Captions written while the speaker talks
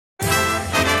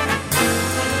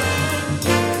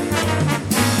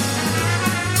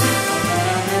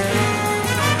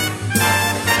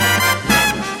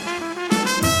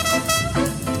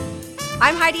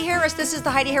Heidi Harris. This is the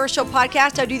Heidi Harris Show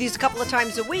podcast. I do these a couple of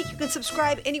times a week. You can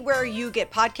subscribe anywhere you get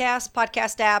podcasts,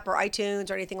 podcast app, or iTunes,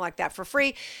 or anything like that for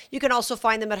free. You can also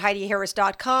find them at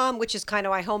HeidiHarris.com, which is kind of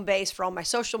my home base for all my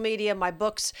social media, my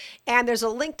books. And there's a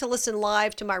link to listen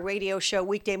live to my radio show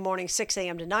weekday morning, 6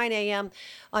 a.m. to 9 a.m.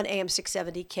 on AM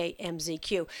 670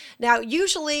 KMZQ. Now,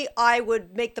 usually I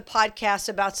would make the podcast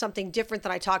about something different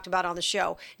than I talked about on the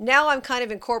show. Now I'm kind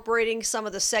of incorporating some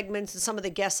of the segments and some of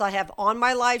the guests I have on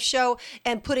my live show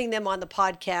and putting them on the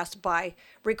podcast by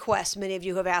request. Many of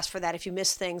you have asked for that if you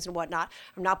miss things and whatnot.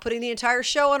 I'm not putting the entire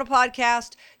show on a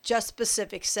podcast, just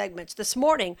specific segments. This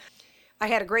morning, I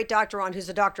had a great doctor on who's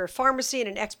a doctor of pharmacy and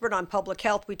an expert on public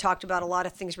health. We talked about a lot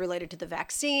of things related to the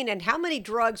vaccine and how many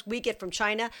drugs we get from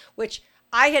China, which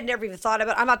I had never even thought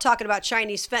about. I'm not talking about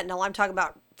Chinese fentanyl. I'm talking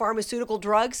about pharmaceutical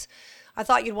drugs. I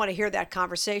thought you'd want to hear that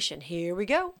conversation. Here we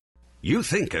go. You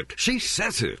think it, she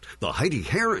says it. The Heidi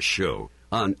Harris Show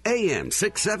on AM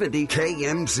 670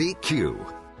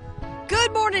 KMZQ.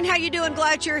 Good morning. How you doing?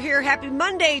 Glad you're here. Happy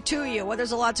Monday to you. Well,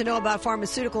 there's a lot to know about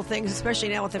pharmaceutical things, especially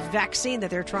now with the vaccine that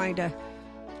they're trying to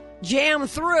jam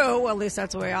through. Well, at least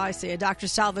that's the way I see it. Dr.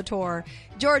 Salvatore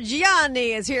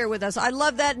Georgiani is here with us. I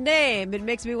love that name. It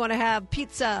makes me want to have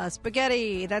pizza,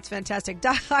 spaghetti. That's fantastic.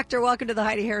 Doctor, welcome to the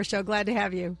Heidi Harris Show. Glad to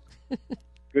have you.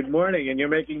 Good morning, and you're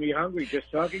making me hungry just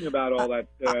talking about all that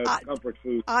comfort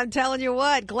food. I'm telling you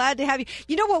what, glad to have you.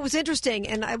 You know what was interesting,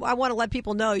 and I want to let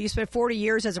people know, you spent 40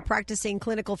 years as a practicing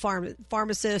clinical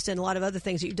pharmacist and a lot of other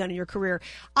things that you've done in your career.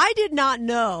 I did not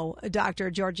know,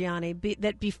 Dr. Georgiani,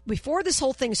 that before this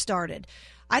whole thing started,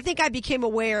 I think I became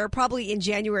aware probably in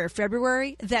January or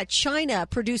February that China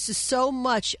produces so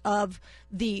much of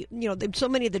so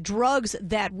many of the drugs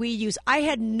that we use. I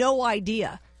had no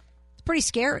idea. It's pretty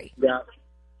scary.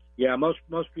 Yeah, most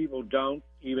people don't.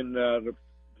 Even the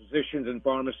physicians and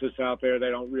pharmacists out there, they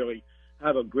don't really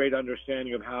have a great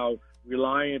understanding of how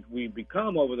reliant we've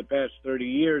become over the past 30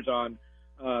 years on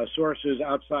sources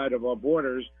outside of our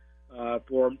borders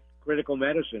for critical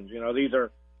medicines. You know, these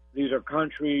are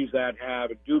countries that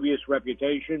have dubious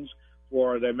reputations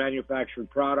for their manufactured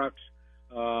products.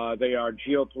 They are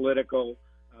geopolitical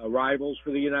rivals for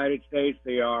the United States.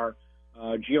 They are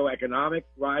geoeconomic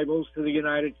rivals to the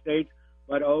United States.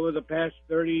 But over the past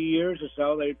 30 years or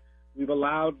so, we've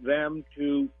allowed them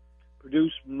to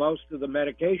produce most of the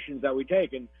medications that we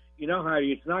take. And you know,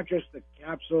 Heidi, it's not just the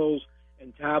capsules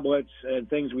and tablets and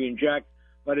things we inject,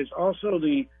 but it's also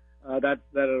that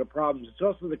are the problems. It's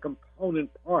also the component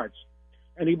parts.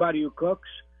 Anybody who cooks,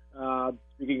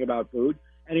 speaking about food,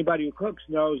 anybody who cooks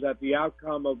knows that the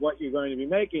outcome of what you're going to be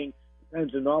making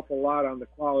depends an awful lot on the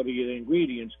quality of the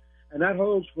ingredients. And that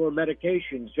holds for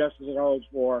medications just as it holds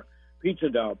for pizza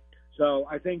dough. So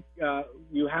I think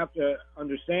you have to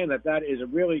understand that is a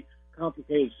really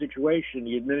complicated situation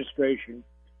the administration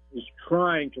is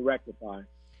trying to rectify.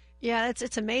 Yeah,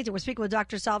 it's amazing. We're speaking with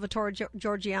Dr. Salvatore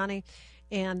Georgiani,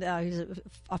 and he's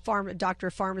a doctor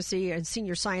of pharmacy and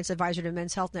senior science advisor to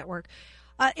Men's Health Network.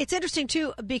 It's interesting,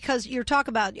 too, because you're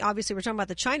talking about, obviously, we're talking about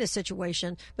the China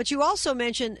situation, but you also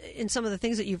mentioned in some of the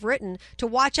things that you've written to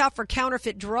watch out for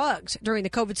counterfeit drugs during the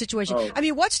COVID situation. Oh. I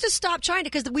mean, what's to stop China?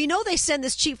 Because we know they send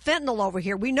this cheap fentanyl over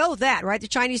here. We know that, right? The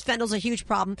Chinese fentanyl is a huge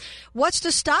problem. What's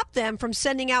to stop them from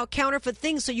sending out counterfeit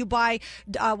things so you buy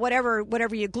whatever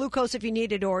your glucose if you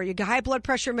need it, or your high blood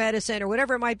pressure medicine, or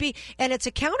whatever it might be, and it's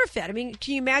a counterfeit? I mean,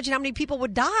 can you imagine how many people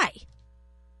would die?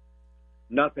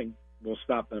 Nothing will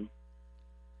stop them.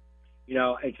 You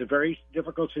know, it's a very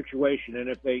difficult situation, and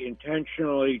if they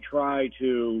intentionally try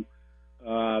to,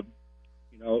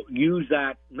 use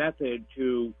that method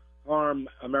to harm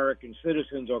American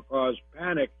citizens or cause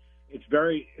panic, it's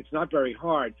not very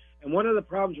hard. And one of the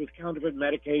problems with counterfeit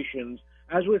medications,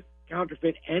 as with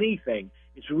counterfeit anything,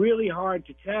 it's really hard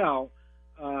to tell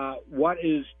what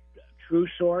is true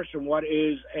source and what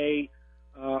is a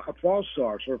false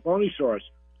source or a phony source.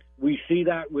 We see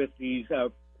that with these.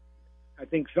 I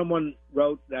think someone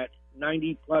wrote that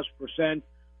 90+%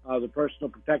 of the personal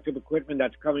protective equipment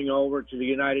that's coming over to the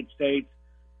United States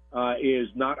is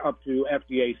not up to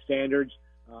FDA standards,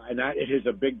 and that it is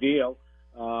a big deal.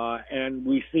 And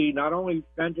we see not only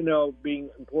fentanyl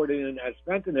being imported in as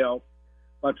fentanyl,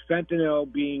 but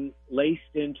fentanyl being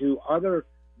laced into other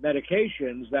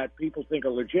medications that people think are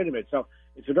legitimate. So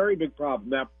it's a very big problem.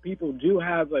 Now, people do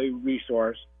have a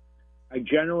resource. I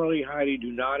generally, Heidi,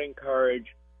 do not encourage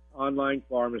online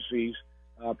pharmacies,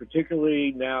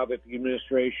 particularly now that the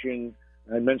administration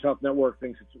and Men's Health Network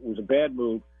thinks it was a bad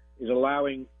move, is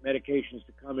allowing medications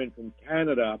to come in from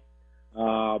Canada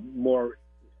more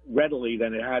readily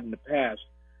than it had in the past.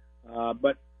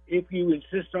 But if you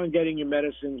insist on getting your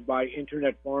medicines by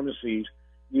internet pharmacies,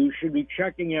 you should be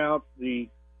checking out the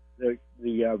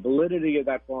validity of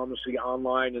that pharmacy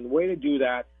online. And the way to do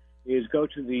that is go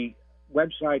to the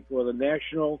website for the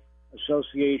National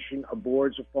Association of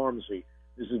Boards of Pharmacy.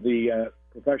 This is the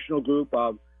professional group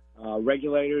of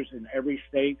regulators in every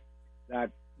state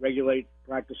that regulate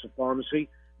practice of pharmacy.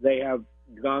 They have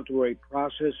gone through a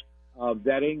process of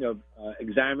vetting, of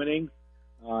examining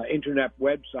internet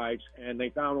websites, and they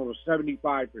found almost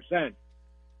 75%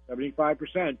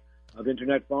 of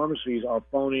internet pharmacies are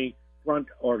phony front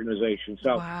organizations.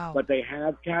 So, wow. But they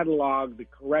have cataloged the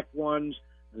correct ones,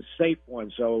 the safe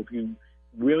ones. So if you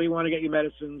really want to get your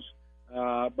medicines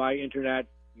by internet,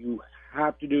 you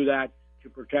have to do that to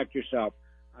protect yourself.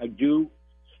 I do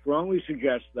strongly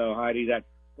suggest, though, Heidi, that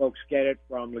folks get it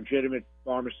from legitimate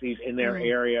pharmacies in their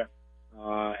area.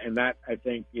 And that, I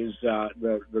think, is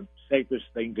the safest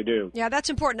thing to do. Yeah, that's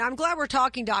important. I'm glad we're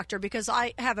talking, doctor, because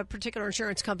I have a particular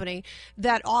insurance company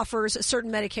that offers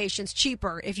certain medications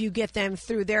cheaper if you get them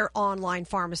through their online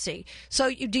pharmacy.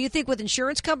 So do you think with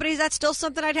insurance companies that's still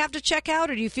something I'd have to check out,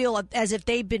 or do you feel as if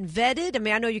they've been vetted? I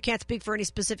mean, I know you can't speak for any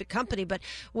specific company, but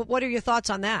what are your thoughts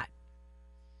on that?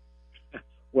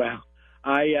 Well,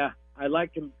 I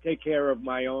like to take care of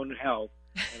my own health,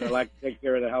 and I like to take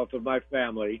care of the health of my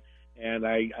family. And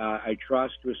I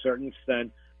trust to a certain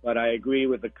extent, but I agree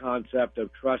with the concept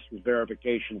of trust with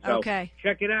verification. So okay.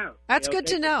 Check it out. That's good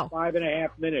to know. 5.5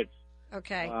 minutes.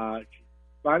 Okay.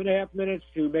 5.5 minutes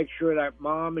to make sure that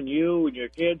mom and you and your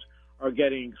kids are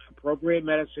getting appropriate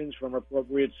medicines from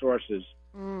appropriate sources.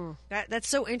 That's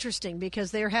so interesting,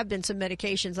 because there have been some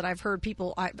medications that I've heard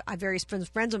people, various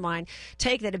friends of mine,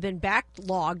 take that have been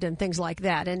backlogged and things like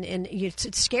that. And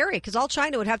it's scary, because all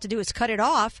China would have to do is cut it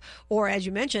off, or, as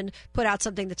you mentioned, put out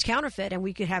something that's counterfeit, and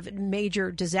we could have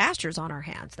major disasters on our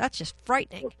hands. That's just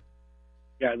frightening.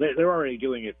 Yeah, they're already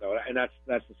doing it, though, and that's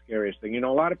the scariest thing. You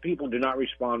know, a lot of people do not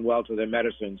respond well to their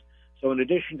medicines. So in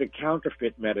addition to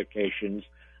counterfeit medications,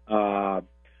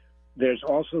 there's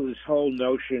also this whole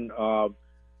notion of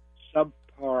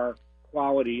subpar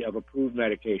quality of approved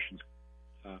medications.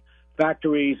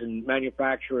 Factories and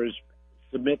manufacturers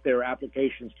submit their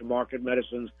applications to market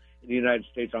medicines in the United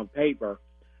States on paper,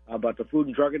 but the Food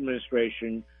and Drug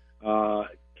Administration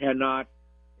cannot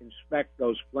inspect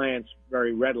those plants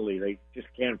very readily. They just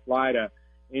can't fly to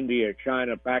India,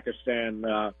 China,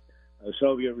 Pakistan,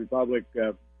 Soviet Republic,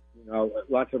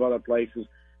 lots of other places,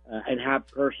 and have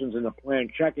persons in the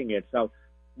plant checking it. So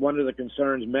one of the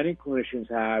concerns many clinicians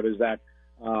have is that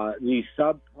these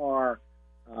subpar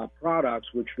products,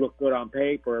 which look good on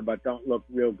paper but don't look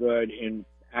real good in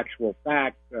actual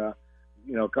fact, a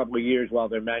couple of years while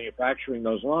they're manufacturing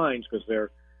those lines, because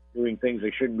they're doing things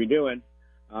they shouldn't be doing,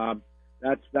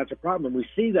 that's a problem. And we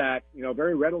see that,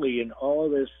 very readily in all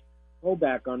this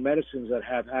pullback on medicines that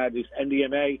have had this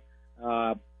NDMA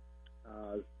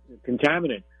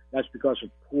contaminant. That's because of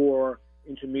poor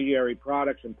intermediary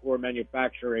products and poor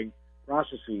manufacturing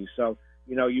processes. So,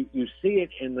 you see it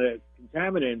in the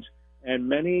contaminants, and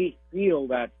many feel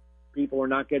that people are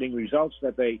not getting results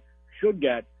that they should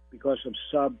get because of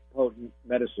sub-potent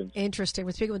medicines. Interesting.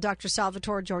 We're speaking with Dr.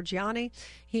 Salvatore Georgiani.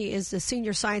 He is the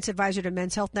Senior Science Advisor to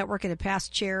Men's Health Network and a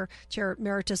past Chair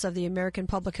Emeritus of the American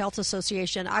Public Health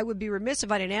Association. I would be remiss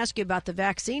if I didn't ask you about the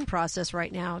vaccine process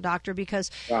right now, Doctor, because,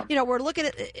 we're looking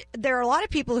at, there are a lot of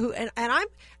people who, and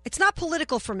it's not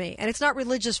political for me, and it's not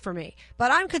religious for me,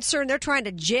 but I'm concerned they're trying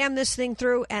to jam this thing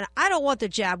through, and I don't want the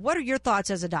jab. What are your thoughts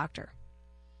as a doctor?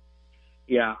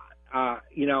 Yeah. I'm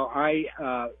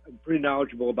pretty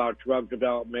knowledgeable about drug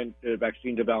development,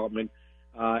 vaccine development,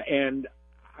 and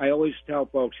I always tell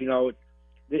folks,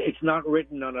 it's not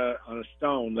written on a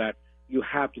stone that you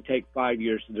have to take 5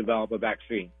 years to develop a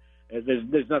vaccine.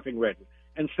 There's nothing written.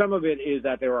 And some of it is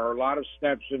that there are a lot of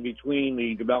steps in between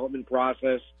the development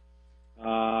process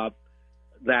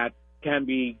that can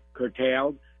be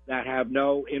curtailed that have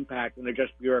no impact, and they're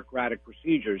just bureaucratic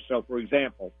procedures. So, for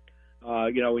example,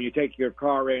 when you take your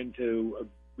car in to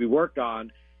be worked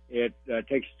on, it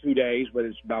takes 2 days, but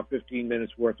it's about 15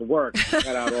 minutes worth of work. Cut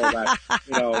out all that,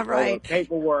 right. all the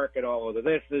paperwork and all of the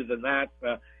thises and that.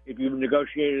 If you've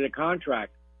negotiated a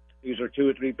contract, these are 2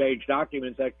 or 3 page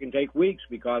documents that can take weeks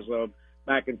because of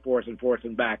back and forth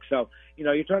and back. So,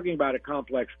 you're talking about a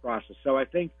complex process. So I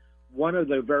think one of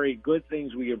the very good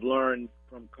things we have learned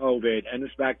from COVID and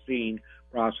this vaccine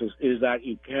process is that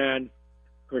you can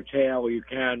curtail, or you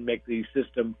can make the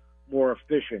system more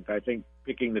efficient. I think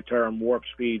picking the term warp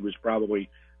speed was probably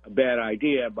a bad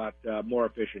idea, but more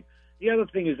efficient. The other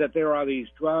thing is that there are these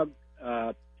drug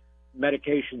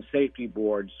medication safety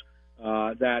boards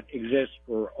that exist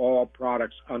for all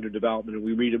products under development, and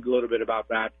we read a little bit about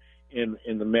that in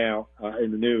the mail,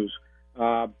 in the news.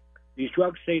 These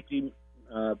drug safety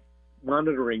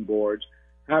monitoring boards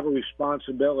have a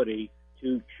responsibility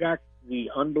to check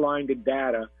the unblinded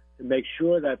data to make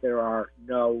sure that there are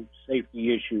no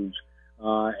safety issues.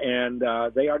 And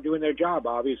they are doing their job.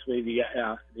 Obviously, the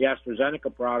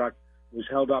AstraZeneca product was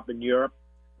held up in Europe.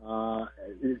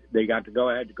 They got to go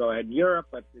ahead in Europe,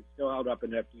 but it's still held up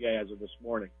in FDA as of this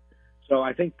morning. So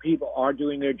I think people are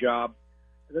doing their job.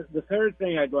 The third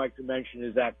thing I'd like to mention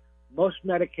is that most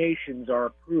medications are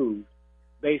approved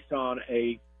based on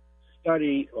a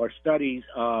study or studies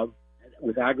of,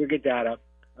 with aggregate data,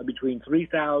 of between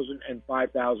 3,000 and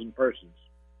 5,000 persons.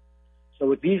 So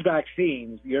with these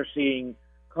vaccines, you're seeing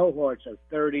cohorts of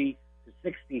 30 to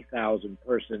 60,000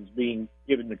 persons being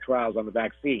given the trials on the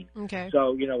vaccine. Okay.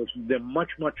 So, they're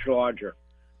much, much larger.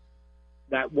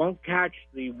 That won't catch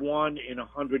the 1 in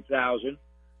 100,000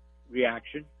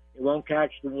 reaction. It won't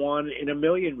catch the 1 in a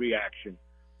million reaction.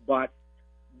 But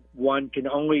one can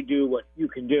only do what you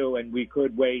can do, and we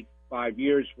could wait 5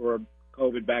 years for a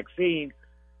COVID vaccine,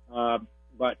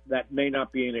 but that may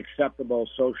not be an acceptable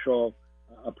social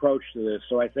approach to this.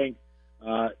 So I think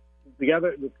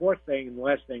the fourth thing and the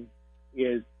last thing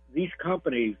is these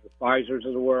companies, the Pfizers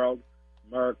of the world,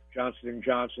 Merck, Johnson &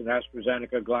 Johnson,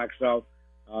 AstraZeneca, Glaxo,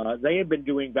 they have been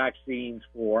doing vaccines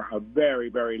for a very,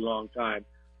 very long time.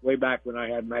 Way back when I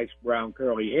had nice brown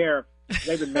curly hair,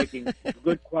 they've been making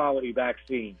good quality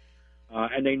vaccine,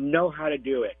 and they know how to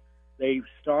do it. They've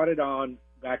started on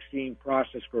vaccine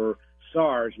process for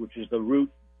SARS, which is the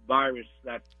root virus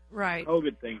that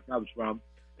COVID thing comes from.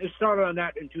 They started on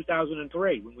that in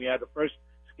 2003 when we had the first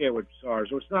scare with SARS.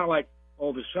 So it's not like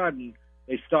all of a sudden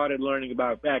they started learning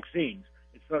about vaccines.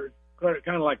 It's kind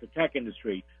of like the tech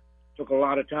industry. It took a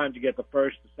lot of time to get the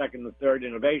first, the second, the third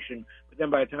innovation, but then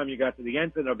by the time you got to the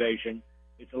nth innovation,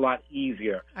 it's a lot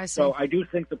easier. So I do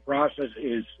think the process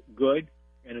is good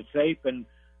and it's safe, and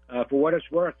for what it's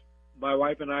worth, my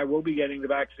wife and I will be getting the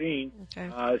vaccine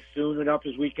soon enough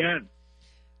as we can.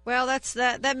 Well,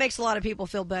 that makes a lot of people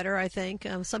feel better, I think.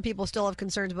 Some people still have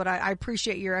concerns, but I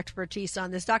appreciate your expertise on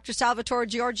this. Dr. Salvatore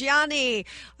Georgiani.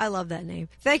 I love that name.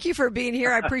 Thank you for being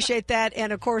here. I appreciate that.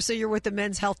 And, of course, you're with the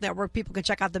Men's Health Network. People can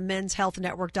check out the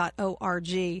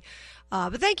menshealthnetwork.org.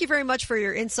 But thank you very much for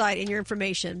your insight and your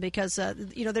information because,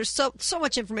 there's so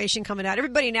much information coming out.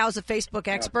 Everybody now is a Facebook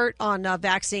expert on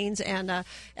vaccines and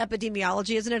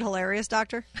epidemiology. Isn't it hilarious,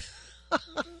 Doctor?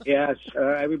 Yes,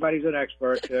 everybody's an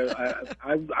expert.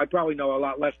 I probably know a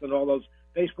lot less than all those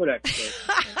Facebook experts.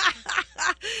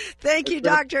 Thank you,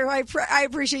 Doctor. I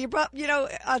appreciate you.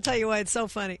 I'll tell you what, it's so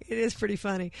funny. It is pretty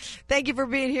funny. Thank you for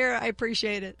being here. I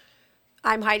appreciate it.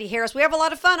 I'm Heidi Harris. We have a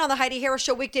lot of fun on the Heidi Harris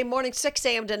Show weekday morning, 6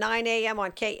 a.m. to 9 a.m. on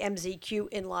KMZQ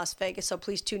in Las Vegas. So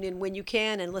please tune in when you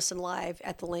can and listen live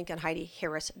at the link on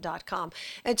HeidiHarris.com.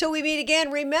 Until we meet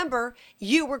again, remember,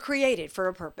 you were created for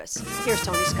a purpose. Here's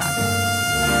Tony Scott.